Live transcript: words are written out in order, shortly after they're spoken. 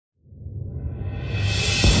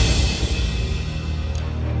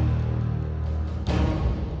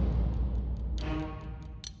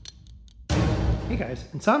guys,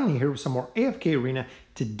 Insomnia here with some more AFK Arena.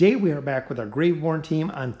 Today we are back with our Graveborn team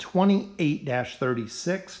on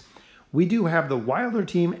 28-36. We do have the Wilder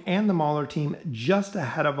team and the Mauler team just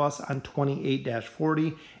ahead of us on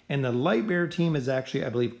 28-40. And the Lightbearer team is actually, I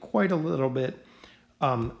believe, quite a little bit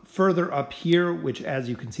further up here, which as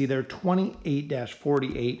you can see there,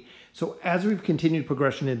 28-48. So as we've continued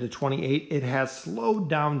progression into 28, it has slowed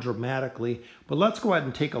down dramatically. But let's go ahead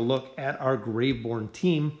and take a look at our Graveborn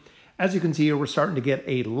team. As you can see here, we're starting to get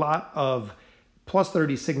a lot of plus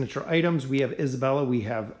 30 signature items. We have Isabella, we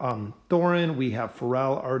have Thorin, we have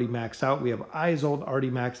Pharrell already maxed out, we have Isolde already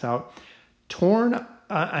maxed out. Torn,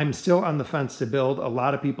 I'm still on the fence to build. A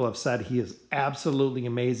lot of people have said he is absolutely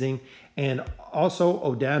amazing. And also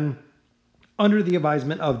Oden, under the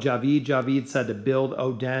advisement of Javid. Javid said to build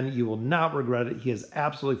Oden. You will not regret it. He is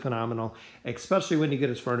absolutely phenomenal, especially when you get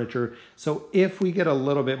his furniture. So if we get a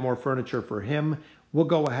little bit more furniture for him, we'll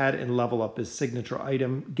go ahead and level up his signature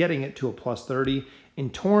item, getting it to a plus 30. In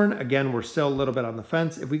Torn, again, we're still a little bit on the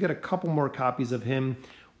fence. If we get a couple more copies of him,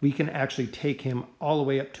 we can actually take him all the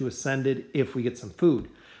way up to Ascended if we get some food.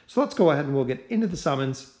 So let's go ahead and we'll get into the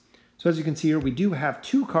summons. So as you can see here, we do have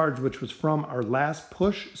two cards, which was from our last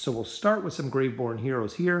push. So we'll start with some Graveborn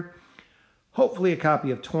heroes here. Hopefully a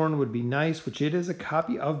copy of Torn would be nice, which it is a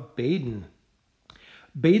copy of Baden.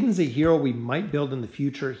 Baden's a hero we might build in the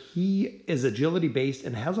future. He is agility based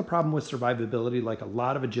and has a problem with survivability like a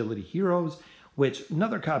lot of agility heroes, which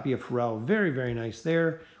another copy of Pharrell, very, very nice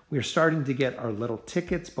there. We're starting to get our little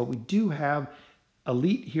tickets, but we do have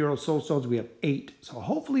elite hero soul stones. We have 8. So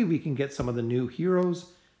hopefully we can get some of the new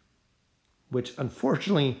heroes, which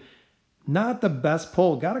unfortunately not the best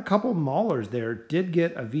pull. Got a couple Maulers there. Did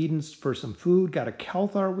get a Vedens for some food. Got a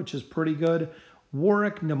Kelthar, which is pretty good.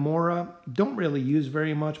 Warwick, Namora, don't really use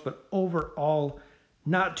very much, but overall,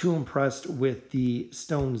 not too impressed with the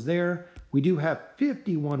stones there. We do have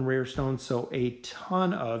 51 rare stones, so a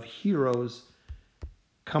ton of heroes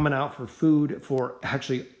coming out for food for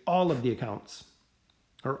actually all of the accounts,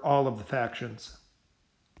 or all of the factions.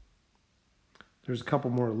 There's a couple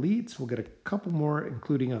more elites. We'll get a couple more,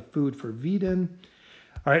 including a food for Veden.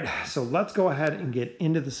 All right, so let's go ahead and get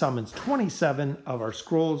into the summons. 27 of our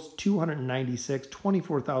scrolls, 296,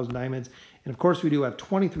 24,000 diamonds. And of course, we do have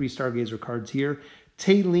 23 Stargazer cards here.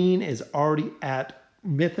 Taylene is already at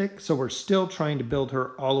Mythic, so we're still trying to build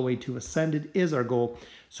her all the way to Ascended is our goal.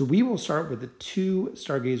 So we will start with the 2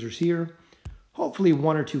 Stargazers here. Hopefully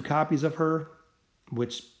 1 or 2 copies of her,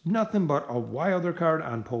 which nothing but a Wilder card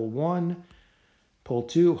on pull 1. Pull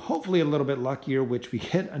 2, hopefully a little bit luckier, which we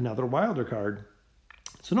get another Wilder card.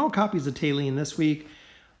 So no copies of Taylene this week.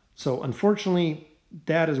 So unfortunately,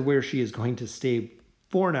 that is where she is going to stay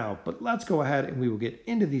for now. But let's go ahead and we will get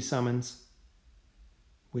into these summons,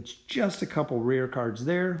 which just a couple rare cards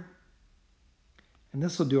there. And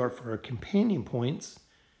this will do for our companion points.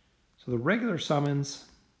 So the regular summons,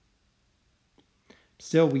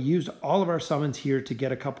 still we used all of our summons here to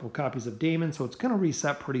get a couple of copies of Daemon. So it's going to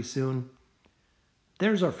reset pretty soon.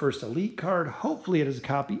 There's our first elite card. Hopefully it is a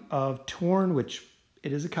copy of Torn, which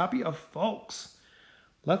it is a copy of Folks.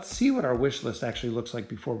 Let's see what our wish list actually looks like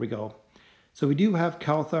before we go. So we do have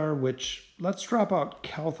Kelthar, which let's drop out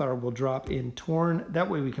Kelthar. We'll drop in Torn. That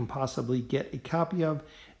way we can possibly get a copy of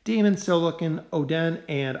Daemon still looking, Oden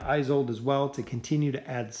and Isolde as well to continue to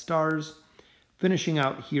add stars. Finishing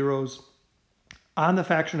out heroes. On the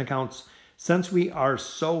faction accounts, since we are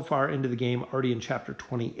so far into the game, already in chapter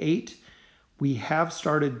 28, we have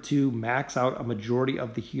started to max out a majority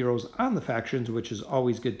of the heroes on the factions, which is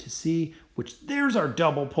always good to see, which there's our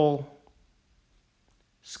double pull.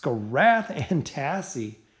 Skarath and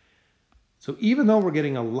Tassie. So even though we're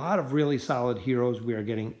getting a lot of really solid heroes, we are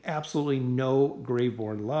getting absolutely no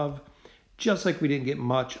Graveborn love, just like we didn't get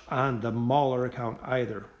much on the Mauler account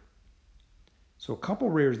either. So a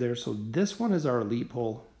couple rares there. So this one is our elite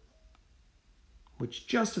pull, which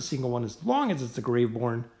just a single one, as long as it's a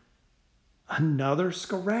Graveborn. Another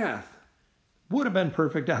Skarath. Would have been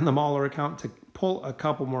perfect on the Mauler account to pull a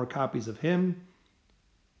couple more copies of him.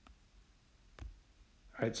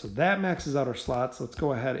 All right, so that maxes out our slots. Let's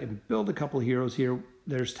go ahead and build a couple of heroes here.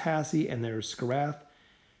 There's Tassie and there's Skarath.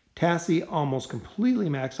 Tassie almost completely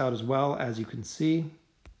maxed out as well, as you can see.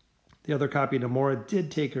 The other copy of Namora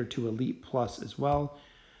did take her to Elite Plus as well.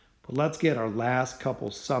 But let's get our last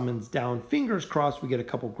couple summons down. Fingers crossed we get a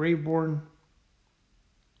couple Graveborn.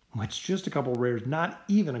 Which just a couple rares, not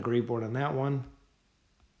even a Graveborn on that one.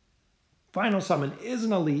 Final summon is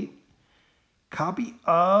an elite. Copy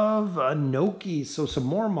of Anoki. So some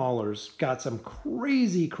more Maulers. Got some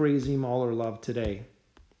crazy, crazy Mauler love today.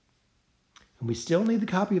 And we still need the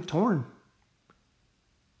copy of Torn.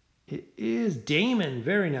 It is Damon.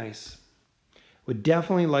 Very nice. Would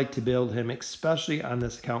definitely like to build him, especially on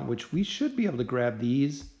this account, which we should be able to grab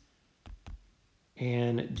these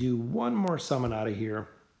and do one more summon out of here,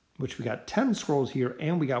 which we got 10 scrolls here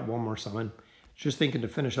and we got one more summon. Just thinking to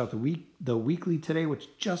finish out the weekly today,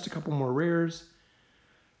 which just a couple more rares.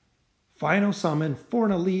 Final summon for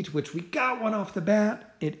an elite, which we got one off the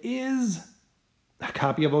bat. It is a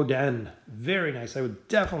copy of Oden. Very nice. I would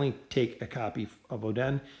definitely take a copy of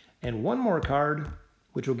Oden. And one more card,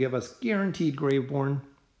 which will give us guaranteed Graveborn.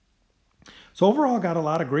 So overall, got a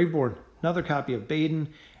lot of Graveborn. Another copy of Baden.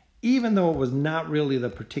 Even though it was not really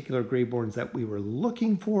the particular Graveborns that we were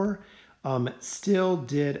looking for, still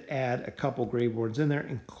did add a couple Graveborns in there,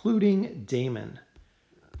 including Damon.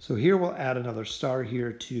 So here we'll add another star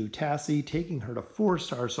here to Tassie, taking her to 4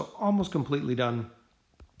 stars, so almost completely done.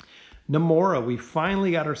 Namora, we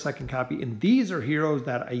finally got our second copy, and these are heroes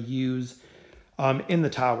that I use in the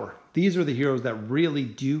tower. These are the heroes that really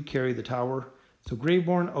do carry the tower. So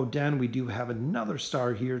Graveborn, Oden, we do have another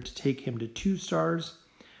star here to take him to 2 stars.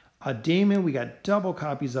 Damon, we got double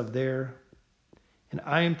copies of there. And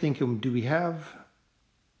I am thinking, do we have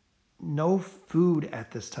no food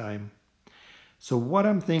at this time? So what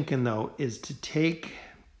I'm thinking, though, is to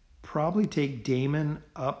probably take Damon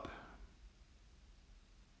up,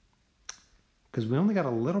 because we only got a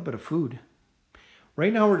little bit of food.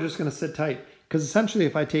 Right now, we're just going to sit tight, because essentially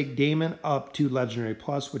if I take Damon up to Legendary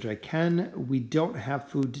Plus, which I can, we don't have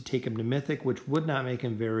food to take him to Mythic, which would not make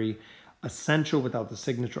him very essential without the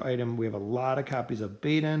signature item. We have a lot of copies of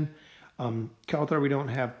Baden. Kelthar, we don't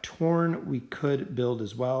have. Torn, we could build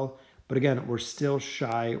as well. But again, we're still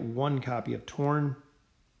shy 1 copy of Torn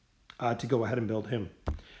to go ahead and build him.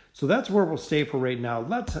 So that's where we'll stay for right now.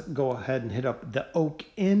 Let's go ahead and hit up the Oak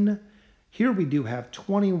Inn. Here we do have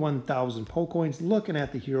 21,000 Poe coins. Looking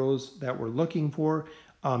at the heroes that we're looking for,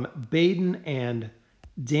 Baden and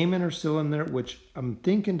Damon are still in there, which I'm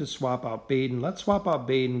thinking to swap out Baden. Let's swap out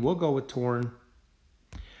Baden. We'll go with Torn.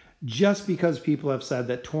 Just because people have said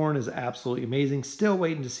that Torn is absolutely amazing. Still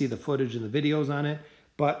waiting to see the footage and the videos on it.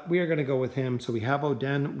 But we are going to go with him. So we have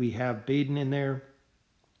Oden, we have Baden in there.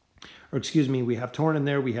 Or excuse me, we have Torn in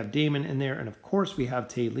there, we have Damon in there, and of course we have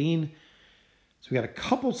Taylene. So we got a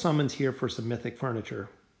couple summons here for some mythic furniture.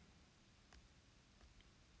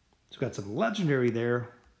 So we got some legendary there.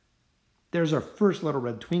 There's our first Little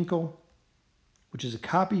Red Twinkle, which is a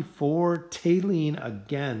copy for Taylene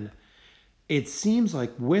again. It seems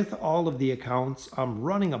like with all of the accounts, I'm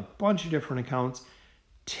running a bunch of different accounts.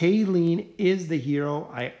 Taylene is the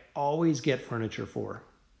hero I always get furniture for.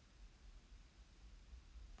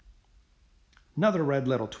 Another red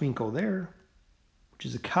little twinkle there, which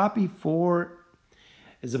is a copy for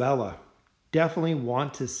Isabella. Definitely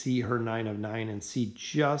want to see her 9 of 9 and see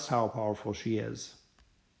just how powerful she is.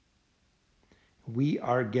 We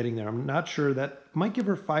are getting there. I'm not sure. That might give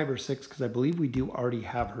her 5 or 6 because I believe we do already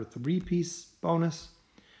have her 3-piece bonus.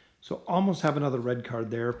 So almost have another red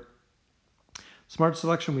card there. Smart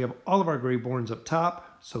selection, we have all of our Graveborns up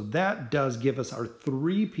top. So that does give us our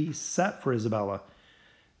 3-piece set for Isabella.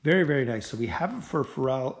 Very, very nice. So we have it for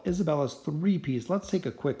Pharrell. Isabella's 3-piece. Let's take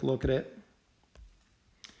a quick look at it.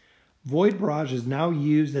 Void Barrage is now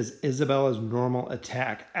used as Isabella's normal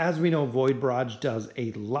attack. As we know, Void Barrage does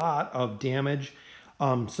a lot of damage.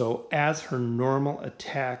 So as her normal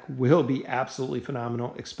attack will be absolutely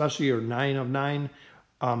phenomenal, especially her 9 of 9.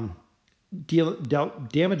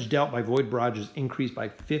 Damage dealt by Void Barrage is increased by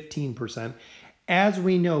 15%. As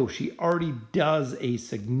we know, she already does a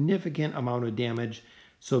significant amount of damage.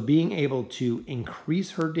 So being able to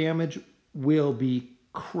increase her damage will be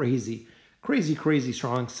crazy. Crazy, crazy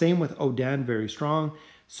strong. Same with Oden, very strong.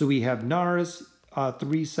 So we have Nara's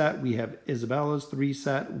 3 set. We have Isabella's 3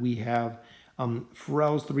 set. We have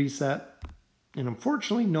Pharrell's 3 set. And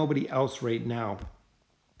unfortunately, nobody else right now.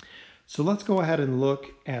 So let's go ahead and look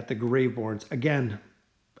at the Graveborns. Again,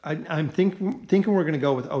 I'm thinking we're going to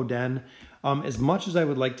go with Oden. As much as I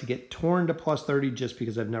would like to get Torn to plus 30 just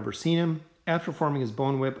because I've never seen him. After forming his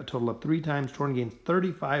Bone Whip a total of 3 times, Torn gains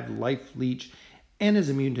 35 life leech and is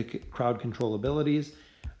immune to crowd control abilities.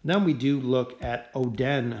 Then we do look at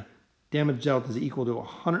Oden. Damage dealt is equal to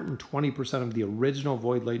 120% of the original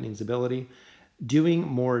Void Lightning's ability, doing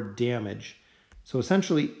more damage. So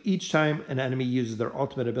essentially, each time an enemy uses their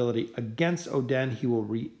ultimate ability against Oden, he will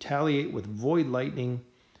retaliate with Void Lightning,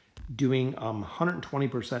 doing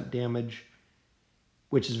 120% damage,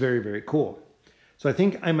 which is very, very cool. So I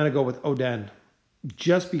think I'm going to go with Oden,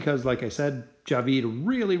 just because, like I said, Javid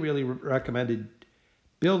really, really recommended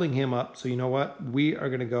building him up. So you know what? We are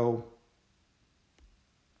going to go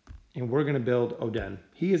and we're going to build Oden.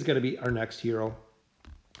 He is going to be our next hero.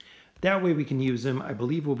 That way we can use him. I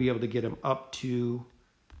believe we'll be able to get him up to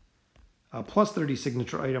plus 30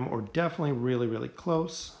 signature item, or definitely really, really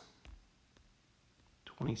close.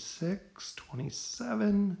 26,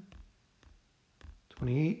 27,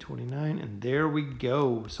 28, 29, and there we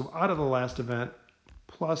go. So out of the last event,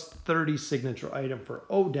 plus 30 signature item for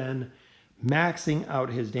Oden, maxing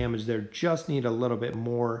out his damage there. Just need a little bit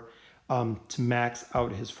more to max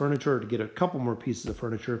out his furniture, to get a couple more pieces of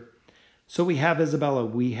furniture. So we have Isabella,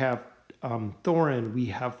 we have Thorin, we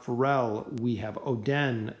have Pharrell, we have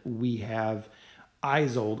Oden, we have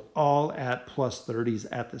Isolde, all at plus 30s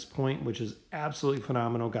at this point, which is absolutely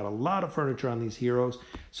phenomenal. Got a lot of furniture on these heroes.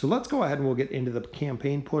 So let's go ahead and we'll get into the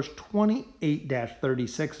campaign push.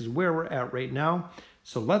 28-36 is where we're at right now.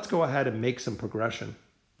 So let's go ahead and make some progression.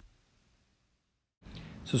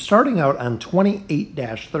 So starting out on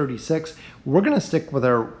 28-36, we're going to stick with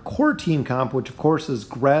our core team comp, which of course is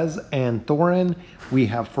Grez and Thorin. We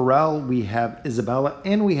have Pharrell, we have Isabella,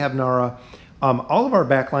 and we have Nara. All of our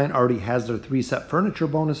backline already has their 3-set furniture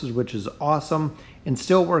bonuses, which is awesome, and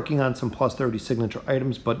still working on some plus 30 signature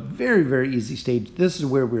items, but very, very easy stage. This is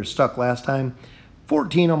where we were stuck last time.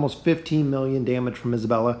 14, almost 15 million damage from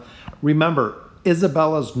Isabella. Remember,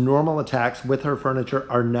 Isabella's normal attacks with her furniture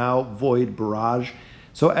are now Void Barrage.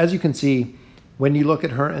 So as you can see, when you look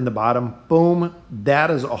at her in the bottom, boom,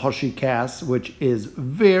 that is all she casts, which is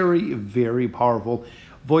very, very powerful.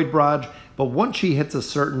 Void Barrage, but once she hits a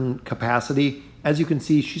certain capacity, as you can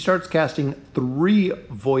see, she starts casting 3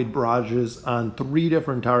 Void Barrages on 3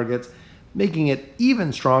 different targets, making it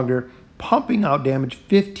even stronger, pumping out damage,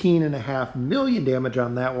 15.5 million damage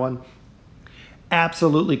on that one.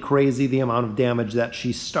 Absolutely crazy the amount of damage that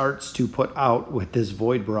she starts to put out with this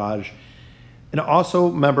Void Barrage. And also,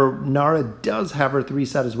 remember, Nara does have her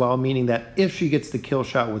 3-set as well, meaning that if she gets the kill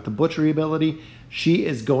shot with the Butchery ability, she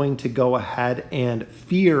is going to go ahead and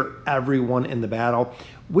fear everyone in the battle,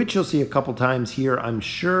 which you'll see a couple times here, I'm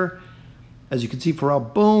sure. As you can see,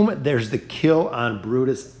 Pharrell, boom, there's the kill on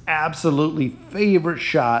Brutus. Absolutely favorite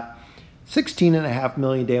shot. 16.5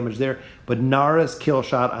 million damage there. But Nara's kill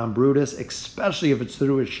shot on Brutus, especially if it's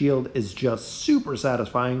through his shield, is just super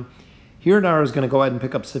satisfying. Here, Nara's going to go ahead and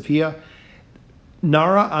pick up Sophia.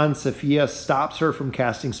 Nara on Sophia stops her from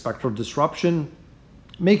casting Spectral Disruption,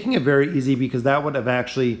 making it very easy because that would have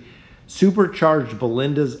actually supercharged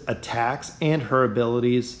Belinda's attacks and her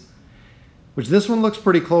abilities, which this one looks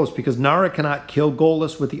pretty close because Nara cannot kill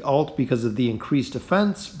Goalless with the ult because of the increased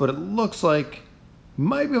defense, but it looks like we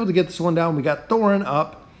might be able to get this one down. We got Thorin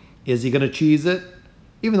up. Is he going to cheese it?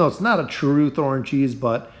 Even though it's not a true Thorin cheese,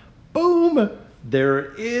 but boom, there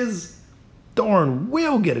it is. Thorin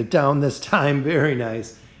will get it down this time. Very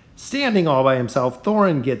nice. Standing all by himself,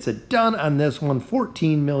 Thorin gets it done on this one.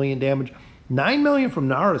 14 million damage. 9 million from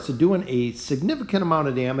Nara, so doing a significant amount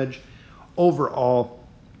of damage overall.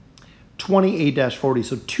 28-40,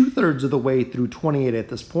 so 2/3 of the way through 28 at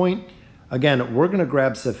this point. Again, we're going to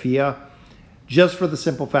grab Sophia just for the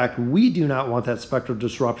simple fact we do not want that Spectral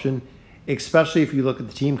Disruption, especially if you look at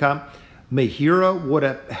the team comp. Mahira would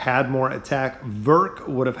have had more attack, Verk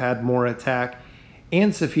would have had more attack,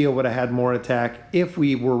 and Sophia would have had more attack if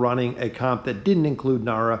we were running a comp that didn't include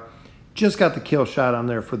Nara. Just got the kill shot on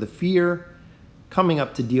there for the fear. Coming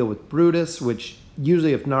up to deal with Brutus, which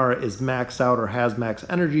usually if Nara is maxed out or has max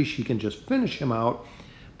energy, she can just finish him out.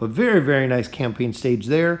 But very, very nice campaign stage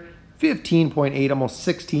there. 15.8, almost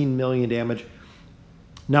 16 million damage.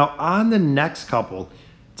 Now on the next couple,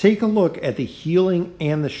 take a look at the healing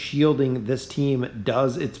and the shielding this team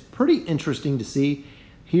does. It's pretty interesting to see.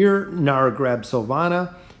 Here, Nara grabs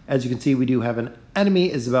Sylvana. As you can see, we do have an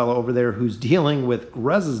enemy, Isabella, over there who's dealing with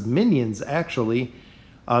Grez's minions, actually.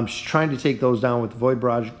 She's trying to take those down with the Void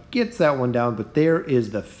Barrage. Gets that one down, but there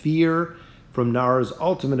is the fear from Nara's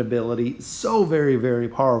ultimate ability. So very, very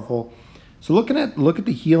powerful. So look at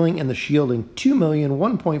the healing and the shielding. 2 million,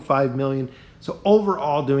 1.5 million. So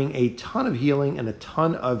overall doing a ton of healing and a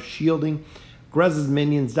ton of shielding. Grez's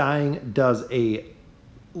minions dying does a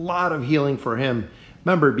lot of healing for him.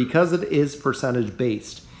 Remember, because it is percentage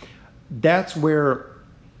based, that's where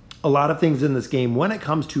a lot of things in this game, when it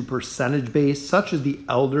comes to percentage based, such as the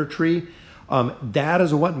Elder Tree, that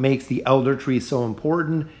is what makes the Elder Tree so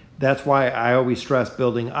important. That's why I always stress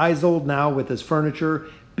building Isolde now with his furniture,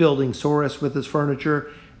 building Saurus with his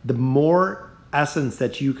furniture. The more essence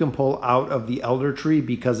that you can pull out of the Elder Tree,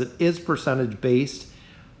 because it is percentage based,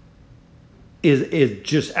 is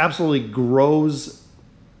just absolutely grows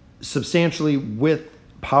substantially with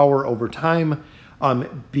power over time,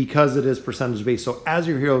 because it is percentage based. So as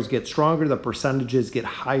your heroes get stronger, the percentages get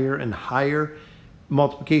higher and higher.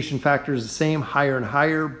 multiplication factor is the same, higher and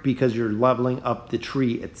higher, because you're leveling up the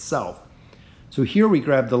tree itself. So here we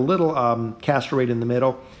grab the little caster right in the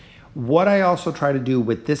middle. What I also try to do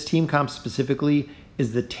with this team comp specifically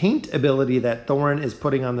is the taint ability that Thorin is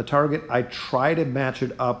putting on the target. I try to match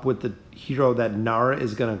it up with the hero that Nara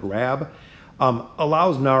is going to grab.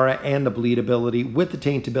 Allows Nara and the bleed ability with the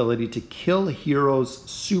taint ability to kill heroes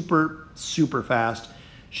super, super fast.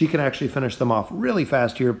 She can actually finish them off really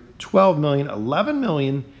fast here. 12 million, 11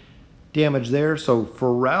 million damage there. So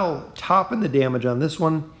Pharrell topping the damage on this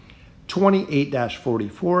one.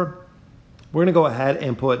 28-44. We're going to go ahead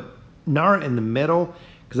and put Nara in the middle,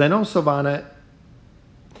 because I know Sylvana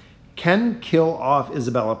can kill off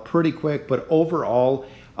Isabella pretty quick, but overall,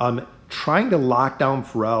 trying to lock down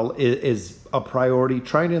Pharrell is a priority.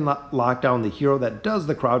 Trying to lock down the hero that does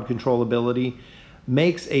the crowd control ability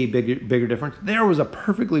makes a bigger difference. There was a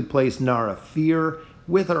perfectly placed Nara Fear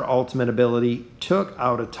with her ultimate ability, took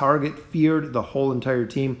out a target, feared the whole entire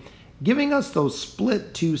team, giving us those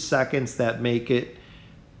split 2 seconds that make it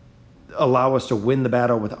allow us to win the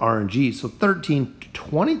battle with RNG. So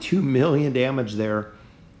 22 million damage there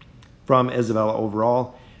from Isabella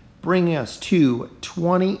overall, bringing us to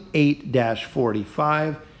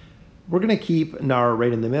 28-45. We're going to keep Nara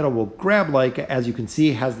right in the middle. We'll grab Leica. As you can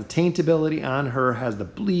see, has the taint ability on her, has the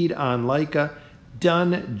bleed on Leica.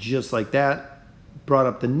 Done just like that. Brought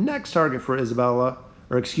up the next target for Isabella,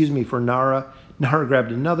 or excuse me, for Nara. Nara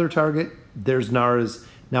grabbed another target. There's Nara's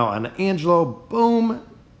now on Angelo. Boom.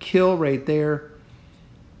 Kill right there.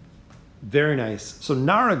 Very nice. So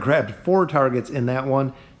Nara grabbed 4 targets in that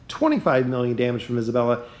one. 25 million damage from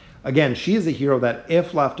Isabella. Again, she is a hero that,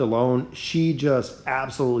 if left alone, she just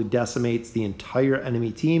absolutely decimates the entire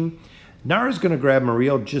enemy team. Nara's going to grab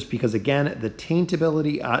Muriel just because, again, the taint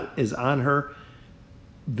ability is on her.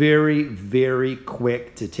 Very, very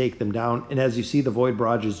quick to take them down. And as you see, the Void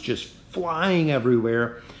Barrage is just flying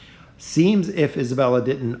everywhere. Seems if Isabella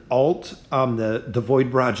didn't ult, the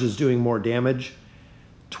Void Barrage is doing more damage.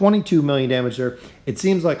 22 million damage there. It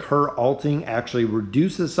seems like her ulting actually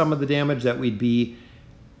reduces some of the damage that we'd be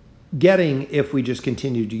getting if we just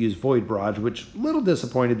continued to use Void Barrage, which a little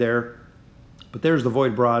disappointed there. But there's the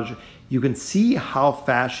Void Barrage. You can see how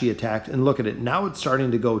fast she attacked, and look at it. Now it's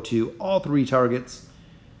starting to go to all 3 targets.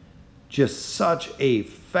 Just such a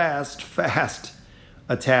fast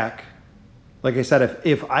attack. Like I said,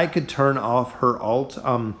 if I could turn off her ult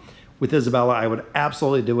with Isabella, I would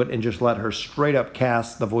absolutely do it and just let her straight up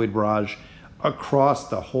cast the Void Barrage across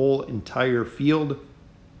the whole entire field.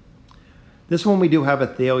 This one we do have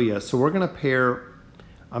Athalia, so we're going to pair,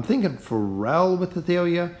 I'm thinking Pharrell with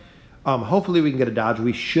Athalia. Hopefully we can get a dodge.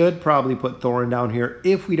 We should probably put Thorin down here.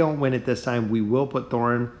 If we don't win it this time, we will put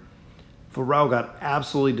Thorin. Pharrell got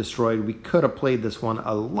absolutely destroyed. We could have played this one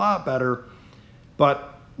a lot better,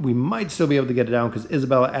 but we might still be able to get it down because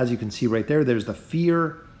Isabella, as you can see right there, there's the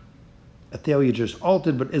fear. Athalia just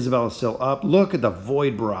ulted, but Isabella's still up. Look at the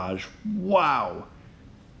Void Barrage. Wow.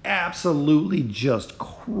 Absolutely just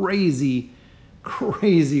crazy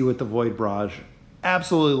with the Void Barrage.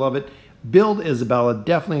 Absolutely love it. Build Isabella,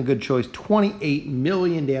 definitely a good choice. 28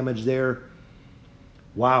 million damage there.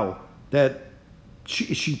 Wow. That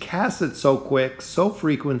she casts it so quick, so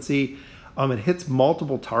frequency. It hits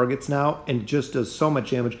multiple targets now and just does so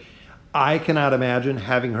much damage. I cannot imagine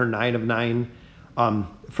having her 9 of 9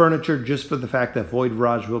 furniture just for the fact that Void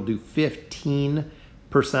Barrage will do 15%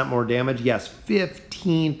 more damage. Yes,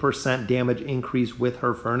 15% damage increase with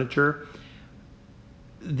her furniture.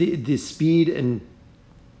 The speed and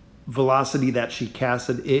velocity that she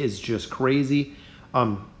casted is just crazy.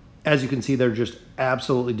 As you can see, they're just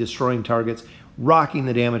absolutely destroying targets, rocking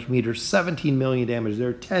the damage meter. 17 million damage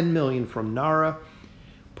there, 10 million from Nara,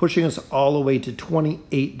 pushing us all the way to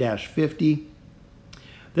 28-50.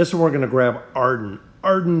 This one we're going to grab Arden.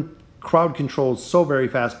 Arden crowd controls so very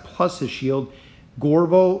fast, plus his shield.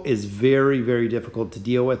 Gorvo is very, very difficult to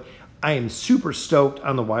deal with. I am super stoked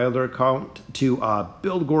on the Wilder account to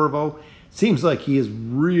build Gorvo. Seems like he is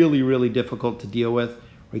really, really difficult to deal with.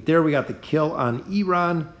 Right there, we got the kill on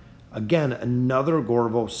Iran. Again, another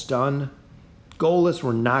Gorvo stun. Goalless,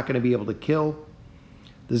 we're not going to be able to kill.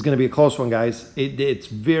 This is going to be a close one, guys. It's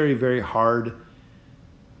very, very hard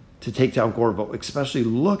to take down Gorvo, especially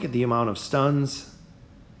look at the amount of stuns.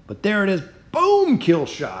 But there it is. Boom, kill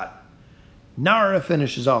shot. Nara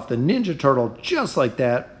finishes off the Ninja Turtle just like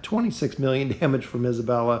that. 26 million damage from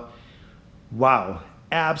Isabella. Wow,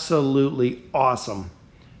 absolutely awesome.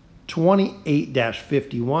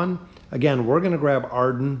 28-51. Again, we're going to grab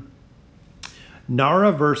Arden.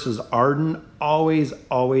 Nara versus Arden, always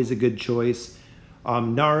a good choice.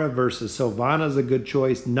 Nara versus Sylvana is a good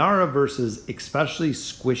choice. Nara versus especially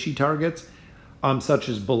squishy targets, such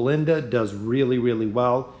as Belinda, does really, really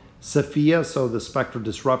well. Sophia, so the Spectral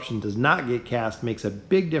Disruption does not get cast, makes a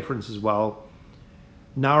big difference as well.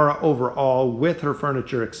 Nara overall, with her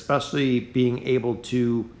furniture, especially being able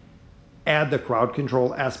to add the crowd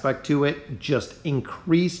control aspect to it, just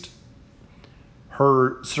increased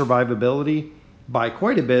her survivability by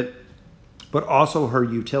quite a bit, but also her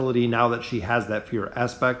utility now that she has that fear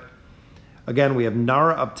aspect. Again, we have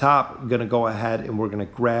Nara up top. I'm going to go ahead and we're going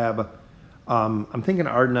to grab, I'm thinking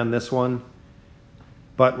Arden on this one,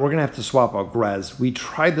 but we're going to have to swap out Grez. We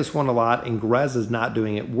tried this one a lot, and Grez is not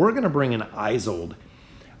doing it. We're going to bring in Isolde.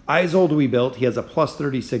 Isolde we built. He has a plus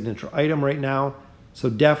 30 signature item right now, so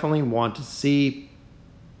definitely want to see,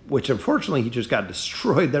 which unfortunately he just got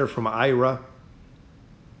destroyed there from Ira.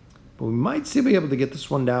 But we might still be able to get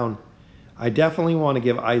this one down. I definitely want to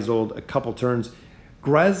give Isolde a couple turns.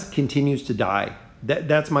 Grez continues to die.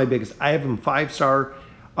 That's my biggest. I have him 5-star.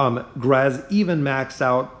 Grez, even maxed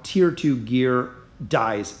out, tier 2 gear,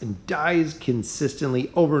 dies and dies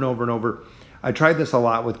consistently over and over and over. I tried this a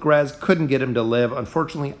lot with Grez, couldn't get him to live.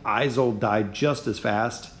 Unfortunately, Isolde died just as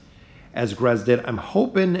fast as Grez did. I'm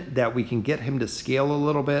hoping that we can get him to scale a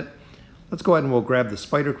little bit. Let's go ahead and we'll grab the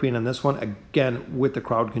Spider Queen on this one, again, with the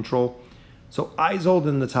crowd control. So Isolde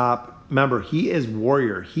in the top. Remember, he is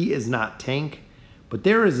warrior. He is not tank. But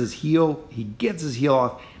there is his heal. He gets his heal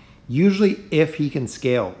off. Usually, if he can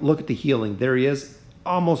scale, look at the healing. There he is,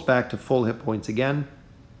 almost back to full hit points again.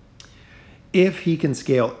 If he can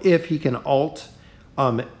scale, if he can ult,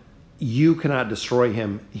 you cannot destroy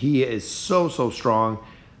him. He is so, so strong.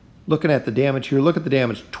 Looking at the damage here, look at the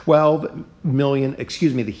damage. 12 million,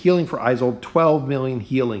 excuse me, the healing for Isolde, 12 million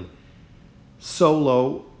healing.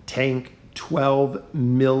 Solo, tank, 12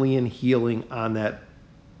 million healing on that.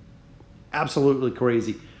 Absolutely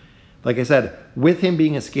crazy. Like I said, with him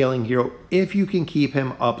being a scaling hero, if you can keep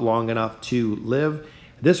him up long enough to live.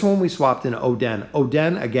 This one we swapped in Oden.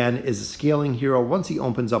 Oden, again, is a scaling hero. Once he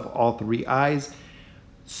opens up all 3 eyes,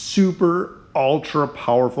 super ultra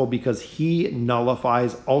powerful because he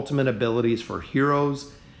nullifies ultimate abilities for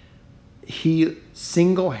heroes. He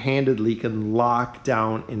single-handedly can lock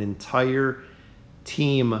down an entire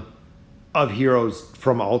team of heroes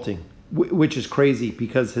from ulting, which is crazy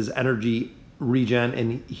because his energy regen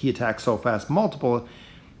and he attacks so fast. Multiple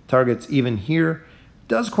targets even here.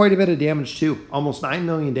 Does quite a bit of damage too. Almost 9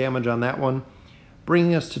 million damage on that one.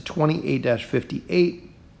 Bringing us to 28-58.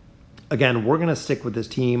 Again, we're going to stick with this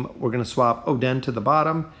team. We're going to swap Oden to the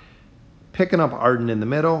bottom. Picking up Arden in the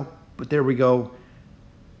middle. But there we go.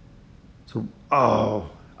 So, oh,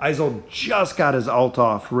 Isolde just got his ult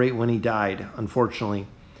off right when he died, unfortunately.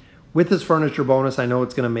 With this furniture bonus, I know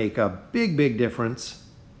it's going to make a big, big difference,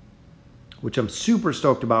 which I'm super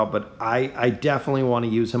stoked about, but I definitely want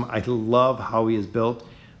to use him. I love how he is built.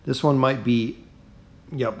 This one might be,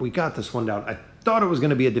 yep, we got this one down. I thought it was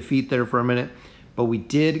going to be a defeat there for a minute, but we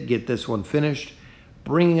did get this one finished,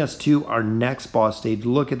 bringing us to our next boss stage.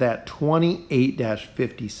 Look at that,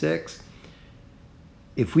 28-56.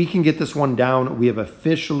 If we can get this one down, we have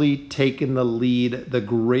officially taken the lead, the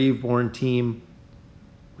Graveborn team,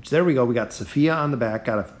 which there we go. We got Sophia on the back,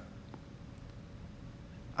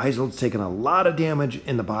 Isolde's taking a lot of damage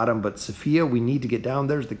in the bottom, but Sophia, we need to get down.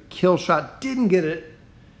 There's the kill shot. Didn't get it,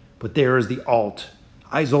 but there is the ult.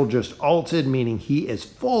 Isolde just ulted, meaning he is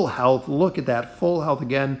full health. Look at that, full health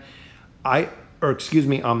again. Not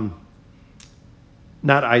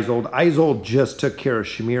Isolde. Isolde just took care of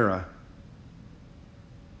Shamira.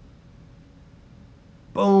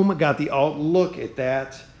 Boom, got the ult. Look at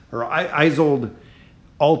that. Or Isolde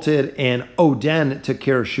ulted, and Oden took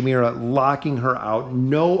care of Shamira, locking her out.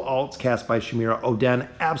 No ults cast by Shamira. Oden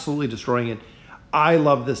absolutely destroying it. I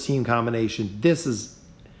love this team combination. This is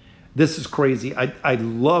crazy. I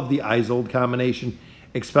love the Isolde combination,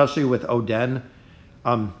 especially with Oden.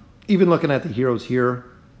 Even looking at the heroes here.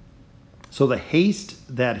 So the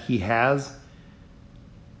haste that he has,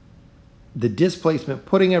 the displacement,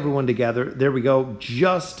 putting everyone together. There we go.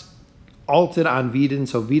 Just ulted on Veden,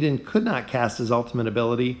 so Veden could not cast his ultimate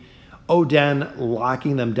ability. Oden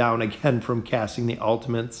locking them down again from casting the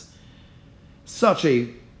ultimates. Such a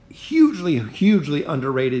hugely, hugely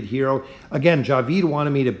underrated hero. Again, Javid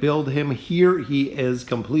wanted me to build him. Here he is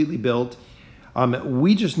completely built.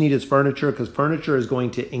 We just need his furniture because furniture is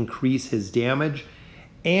going to increase his damage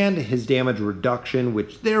and his damage reduction,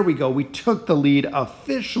 which there we go. We took the lead,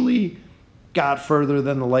 officially got further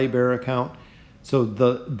than the Lightbearer account. So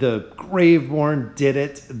the Graveborn did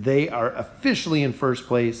it. They are officially in first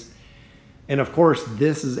place. And of course,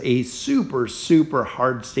 this is a super, super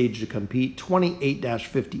hard stage to compete,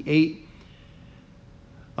 28-58.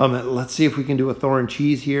 Let's see if we can do a Thor and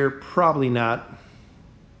Cheese here. Probably not.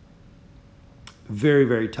 Very,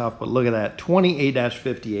 very tough, but look at that,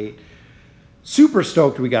 28-58. Super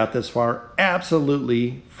stoked we got this far.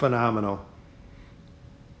 Absolutely phenomenal.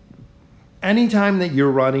 Anytime that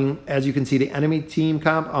you're running, as you can see, the enemy team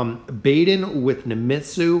comp, Baden with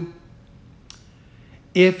Nemitsu,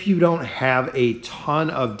 if you don't have a ton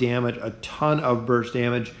of damage, a ton of burst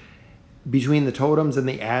damage, between the totems and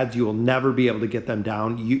the ads, you will never be able to get them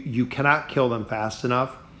down. You cannot kill them fast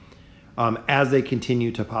enough as they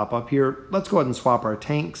continue to pop up here. Let's go ahead and swap our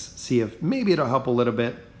tanks, see if maybe it'll help a little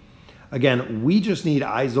bit. Again, we just need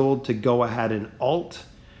Isolde to go ahead and ult.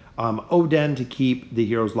 Oden to keep the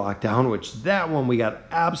heroes locked down, which that one we got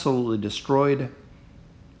absolutely destroyed.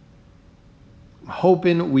 I'm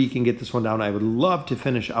hoping we can get this one down. I would love to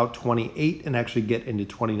finish out 28 and actually get into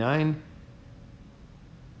 29.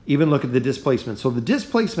 Even look at the displacement. So the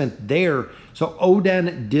displacement there, so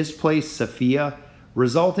Oden displaced Sophia,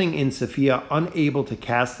 resulting in Sophia unable to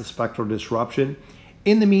cast the Spectral Disruption.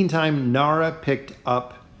 In the meantime, Nara picked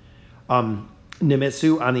up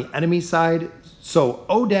Nemitsu on the enemy side. So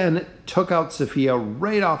Oden took out Sophia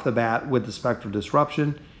right off the bat with the Spectral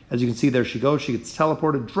Disruption. As you can see, there she goes. She gets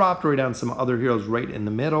teleported, dropped right on some other heroes right in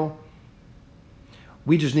the middle.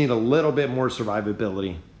 We just need a little bit more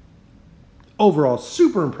survivability. Overall,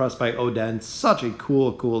 super impressed by Oden. Such a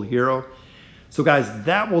cool hero. So guys,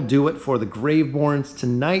 that will do it for the Graveborns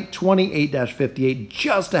tonight. 28-58,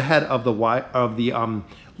 just ahead of the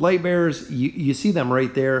Lightbearers. You see them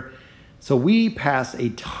right there. So we passed a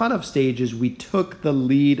ton of stages. We took the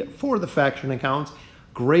lead for the faction accounts.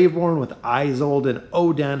 Graveborn with Isolde and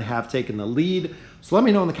Oden have taken the lead. So let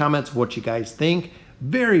me know in the comments what you guys think.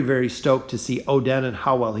 Very, very stoked to see Oden and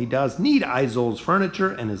how well he does. Need Isolde's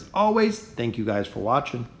furniture. And as always, thank you guys for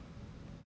watching.